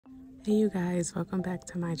Hey you guys, welcome back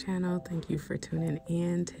to my channel. Thank you for tuning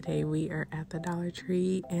in. Today we are at the Dollar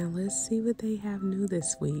Tree and let's see what they have new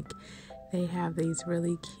this week. They have these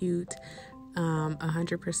really cute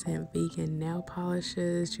 100% vegan nail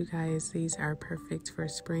polishes. You guys, these are perfect for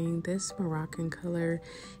spring. This Moroccan color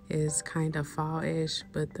is kind of fall-ish,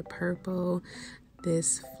 but the purple,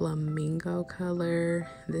 this flamingo color,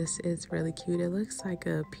 this is really cute. It looks like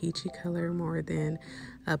a peachy color more than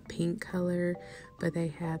a pink color, but they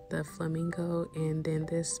had the flamingo and then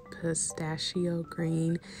this pistachio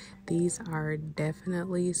green. These are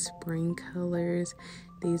definitely spring colors.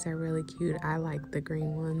 These are really cute. I like the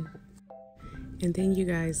green one. And then you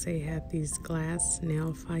guys, they have these glass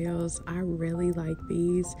nail files. I really like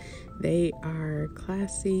these. They are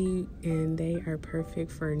classy and they are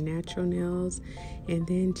perfect for natural nails. And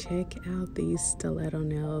then check out these stiletto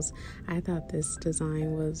nails. I thought this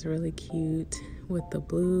design was really cute with the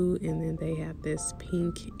blue, and then they have this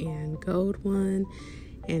pink and gold one.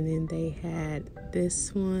 And then they had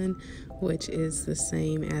this one, which is the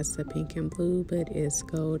same as the pink and blue, but it's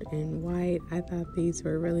gold and white. I thought these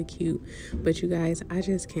were really cute. But you guys, I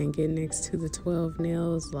just can't get next to the 12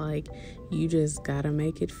 nails. Like, you just gotta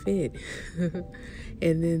make it fit.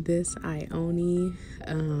 And then this Ioni,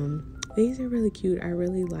 these are really cute. I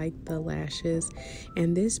really like the lashes,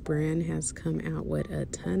 and this brand has come out with a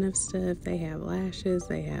ton of stuff. They have lashes,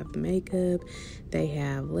 they have makeup, they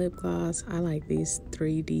have lip gloss. I like these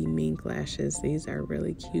 3D mink lashes. These are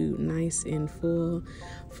really cute, nice and full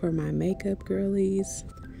for my makeup girlies.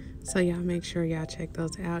 So y'all make sure y'all check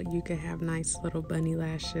those out. You can have nice little bunny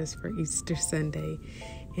lashes for Easter Sunday.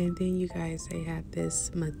 And then you guys, they have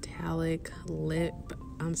this metallic liquid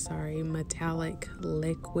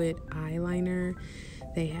eyeliner.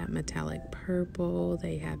 They have metallic purple.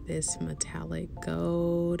 They have this metallic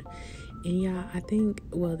gold. And yeah, I think,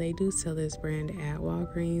 well, they do sell this brand at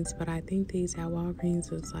Walgreens, but I think these at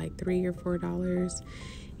Walgreens was like $3 or $4.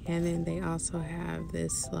 And then they also have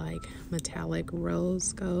this like metallic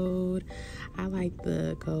rose gold. I like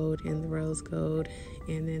the gold and the rose gold.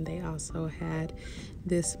 And then they also had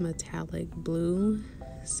this metallic blue.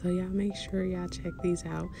 So y'all make sure y'all check these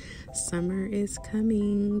out. Summer is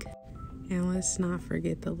coming. And let's not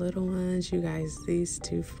forget the little ones. You guys, these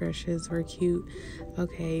toothbrushes were cute.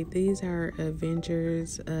 Okay, these are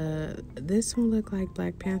Avengers. This one looked like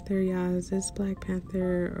Black Panther, y'all. Is this Black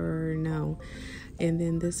Panther or no? And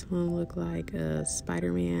then this one looked like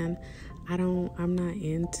Spider-Man. I'm not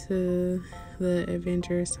into the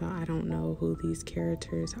Avengers, so I don't know who these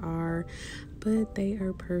characters are, but they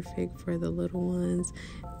are perfect for the little ones.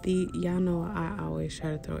 Y'all know I always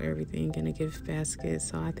try to throw everything in a gift basket,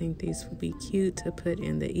 so I think these would be cute to put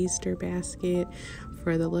in the Easter basket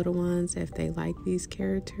for the little ones if they like these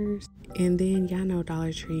characters. And then y'all know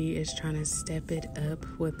Dollar Tree is trying to step it up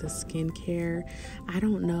with the skincare. I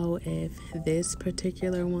don't know if this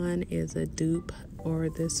particular one is a dupe or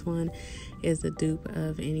this one is a dupe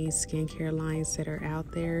of any skincare lines that are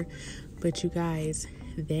out there, but you guys,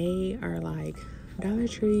 they are like, Dollar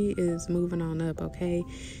Tree is moving on up, okay?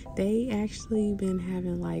 They actually been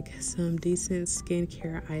having like some decent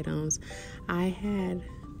skincare items. I had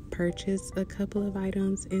purchased a couple of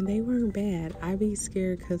items and they weren't bad. I be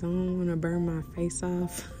scared because I don't want to burn my face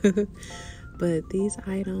off. But these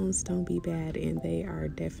items don't be bad, and they are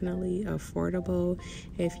definitely affordable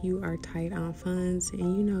if you are tight on funds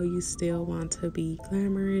and you know you still want to be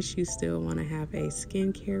glamorous, you still want to have a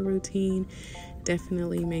skincare routine.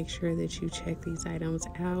 Definitely make sure that you check these items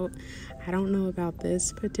out. I don't know about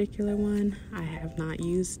this particular one. I have not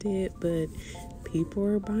used it, but people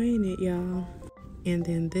are buying it, y'all. And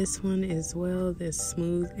then this one as well, this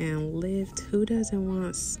Smooth and Lift. Who doesn't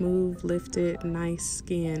want smooth, lifted, nice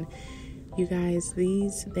skin? You guys,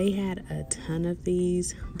 they had a ton of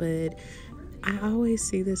these, but I always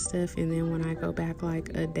see this stuff and then when I go back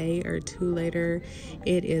like a day or two later,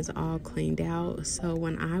 it is all cleaned out. So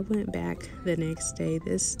when I went back the next day,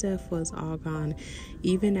 this stuff was all gone.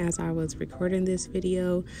 Even as I was recording this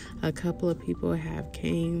video, a couple of people had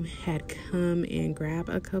come and grabbed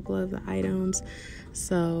a couple of the items.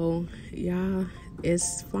 So y'all,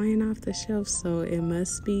 it's flying off the shelf, so it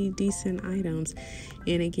must be decent items.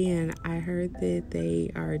 And again, I heard that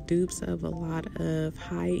they are dupes of a lot of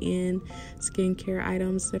high-end skincare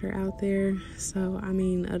items that are out there. So I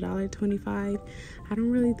mean, $1.25, I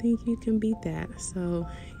don't really think you can beat that. So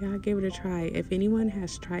y'all give it a try. If anyone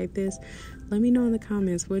has tried this, let me know in the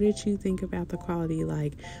comments, what did you think about the quality?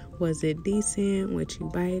 Like, was it decent? Would you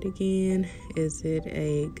buy it again? Is it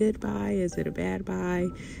a good buy? Is it a bad buy?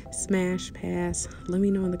 Smash, pass? Let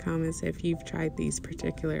me know in the comments if you've tried these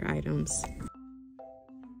particular items.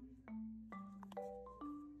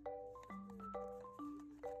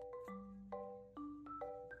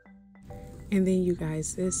 And then you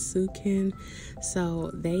guys, this Sukin,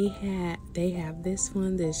 so they have this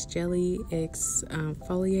one, this jelly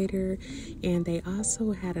exfoliator, and they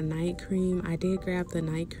also had a night cream. I did grab the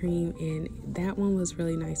night cream, and that one was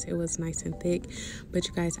really nice. It was nice and thick. But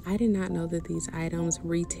you guys, I did not know that these items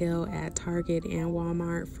retail at Target and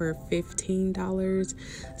Walmart for $15.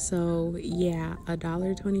 So yeah,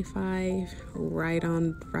 $1.25, right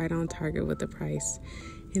on target with the price.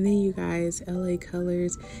 And then you guys, LA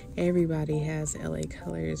Colors, everybody has LA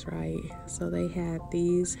Colors, right? So they had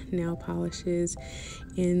these nail polishes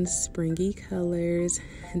in springy colors,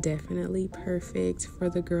 definitely perfect for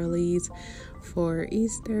the girlies for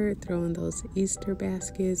Easter, throwing those Easter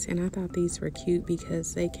baskets. And I thought these were cute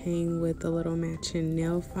because they came with the little matching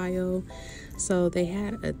nail file. So they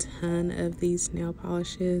had a ton of these nail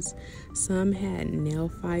polishes. Some had nail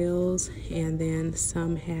files, and then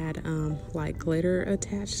some had like glitter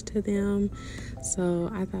attached to them.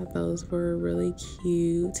 So I thought those were really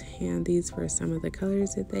cute, and these were some of the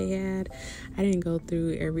colors that they had. I didn't go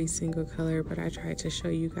through every single color, but I tried to show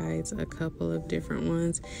you guys a couple of different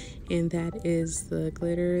ones, and that is the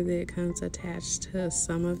glitter that comes attached to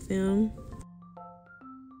some of them.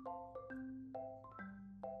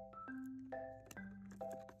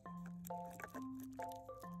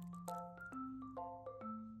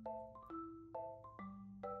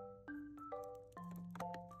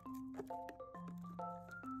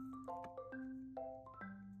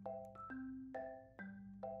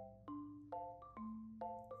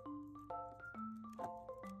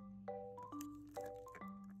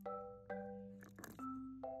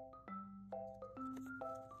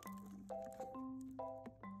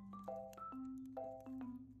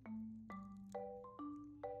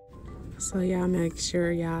 So y'all make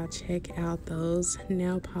sure y'all check out those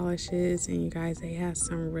nail polishes, and you guys, they have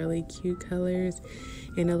some really cute colors,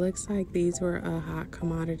 and it looks like these were a hot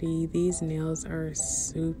commodity. These nails are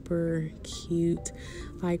super cute.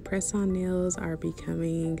 Like, press-on nails are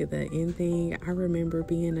becoming the in thing. I remember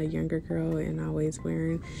being a younger girl and always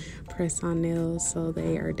wearing press-on nails, so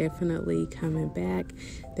they are definitely coming back.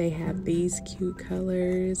 They have these cute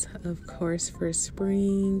colors, of course, for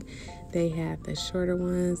spring. They have the shorter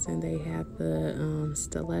ones, and they have the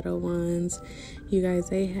stiletto ones. You guys,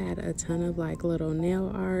 they had a ton of like little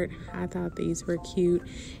nail art. I thought these were cute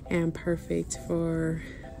and perfect for,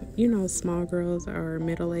 you know, small girls or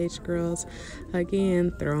middle-aged girls.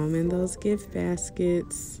 Again, throw them in those gift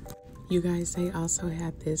baskets. You guys, they also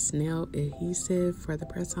have this nail adhesive for the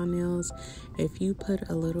press-on nails. If you put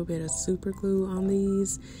a little bit of super glue on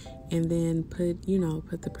these and then put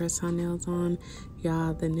the press-on nails on,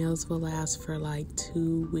 y'all, the nails will last for like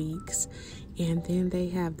 2 weeks. And then they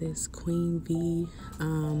have this Queen V,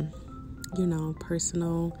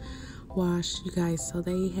 personal wash, you guys. So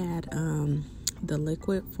they had the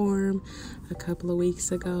liquid form a couple of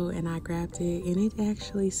weeks ago, and I grabbed it, and it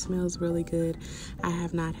actually smells really good. I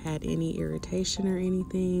have not had any irritation or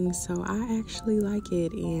anything, so I actually like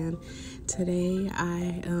it. And today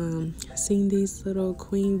I seen these little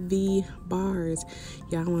Queen V bars.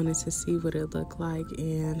 Y'all wanted to see what it looked like,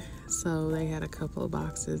 and so they had a couple of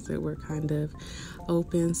boxes that were kind of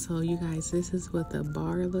open. So you guys, this is what the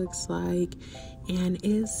bar looks like, and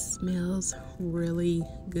it smells really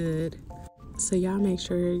good. So y'all make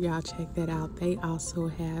sure y'all check that out. They also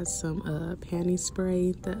had some panty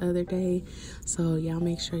spray the other day, so y'all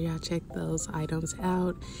make sure y'all check those items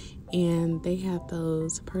out. And they have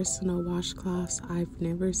those personal washcloths. I've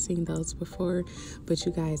never seen those before, but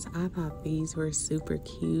you guys, I thought these were super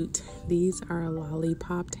cute. These are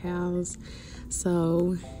lollipop towels.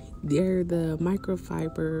 So they're the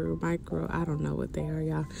I don't know what they are,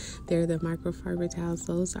 y'all. They're the microfiber towels.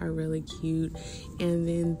 Those are really cute. And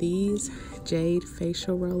then these jade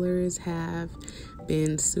facial rollers have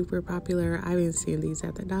been super popular. I've been seeing these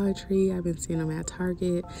at the Dollar Tree. I've been seeing them at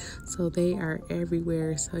Target. So they are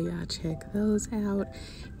everywhere. So y'all check those out.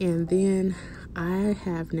 And then I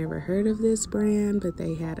have never heard of this brand, but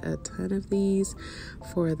they had a ton of these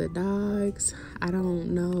for the dogs. I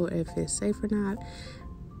don't know if it's safe or not.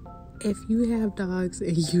 If you have dogs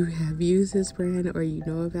and you have used this brand or you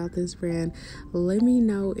know about this brand, let me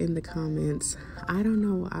know in the comments. I don't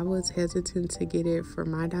know. I was hesitant to get it for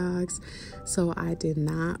my dogs, so I did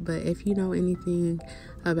not. But if you know anything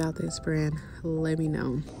about this brand, let me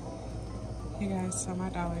know. You guys, so my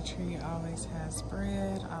Dollar Tree always has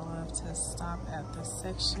bread. I love to stop at this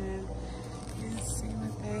section and see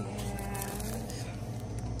what they have.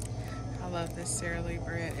 I love this Sara Lee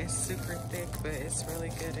bread. It's super thick, but it's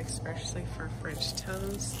really good, especially for French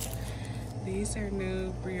toast. These are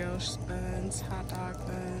new brioche buns, hot dog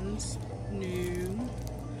buns, new.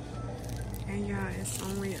 And y'all, It's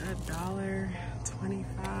only $1.25.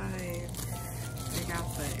 They got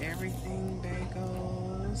the everything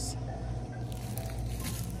bagels.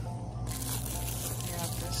 They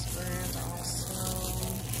got this bread also.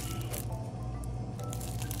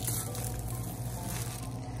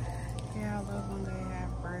 Yeah, I love when they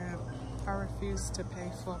have bread. I refuse to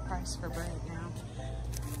pay full price for bread now.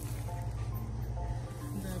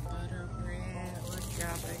 The butter bread. Look,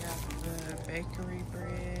 y'all, they got the bakery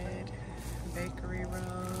bread, bakery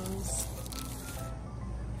rolls.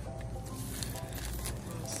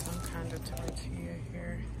 Some kind of tortilla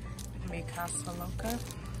here. Mi Casa Loca.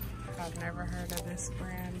 I've never heard of this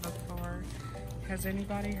brand before. Has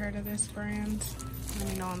anybody heard of this brand? Let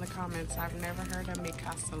me know in the comments. I've never heard of Mi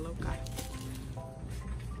Casa Loca.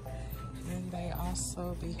 And they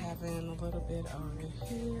also be having a little bit over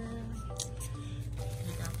here.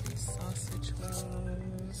 We got these sausage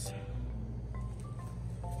rolls.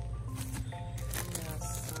 We got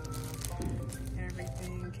some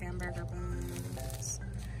everything, hamburger buns.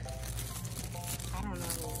 I don't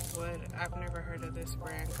know what, I've never heard of this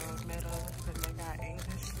brand called Meadow, but they got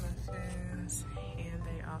English muffins, and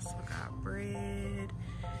they also got bread,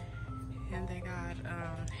 and they got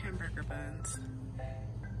hamburger buns.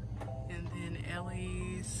 And then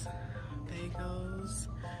Ellie's bagels,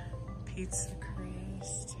 pizza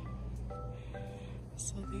crust.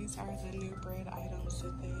 So these are the new bread items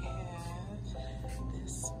that they have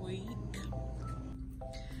this week.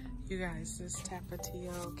 You guys, this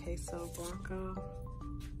Tapatio Queso Blanco,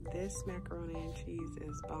 this macaroni and cheese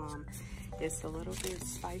is bomb. It's a little bit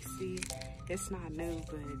spicy. It's not new,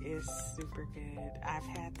 but it's super good. I've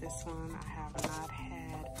had this one. I have not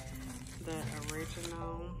had the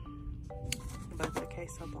original, but the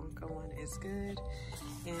Queso Blanco one is good.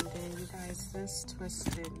 And then you guys, this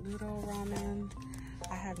Twisted Noodle Ramen,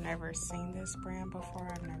 I have never seen this brand before.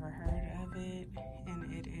 I've never heard of it, and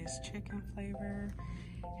it is chicken flavor.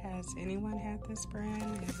 Has anyone had this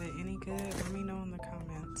brand? Is it any good? Let me know in the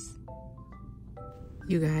comments.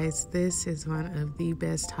 You guys, this is one of the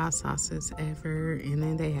best hot sauces ever. And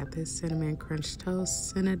then they have this Cinnamon Crunch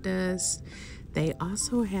Toast Cinnadust. They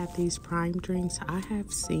also have these Prime drinks. I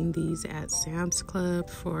have seen these at Sam's Club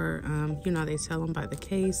for, you know, they sell them by the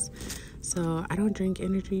case. So I don't drink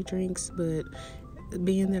energy drinks, but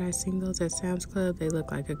being that I seen those at Sam's Club, they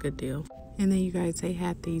look like a good deal. And then you guys, they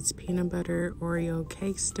had these peanut butter Oreo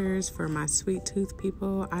cakesters for my sweet tooth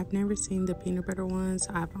people. I've never seen the peanut butter ones.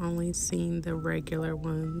 I've only seen the regular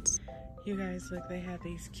ones. You guys, look, they have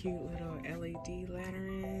these cute little LED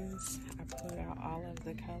lanterns. I put out all of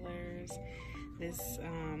the colors. This,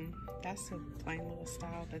 that's a plain little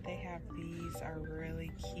style, but they have these are really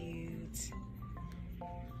cute.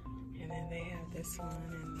 And then they have this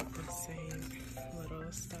one in the same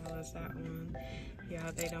little style as that one. Yeah,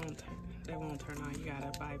 they won't turn on. You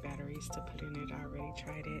gotta buy batteries to put in it. I already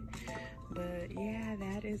tried it. But yeah,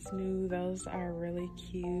 that is new. Those are really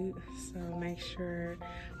cute. So make sure,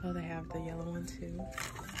 oh, they have the yellow one too.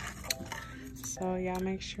 So y'all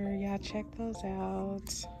make sure y'all check those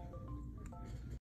out.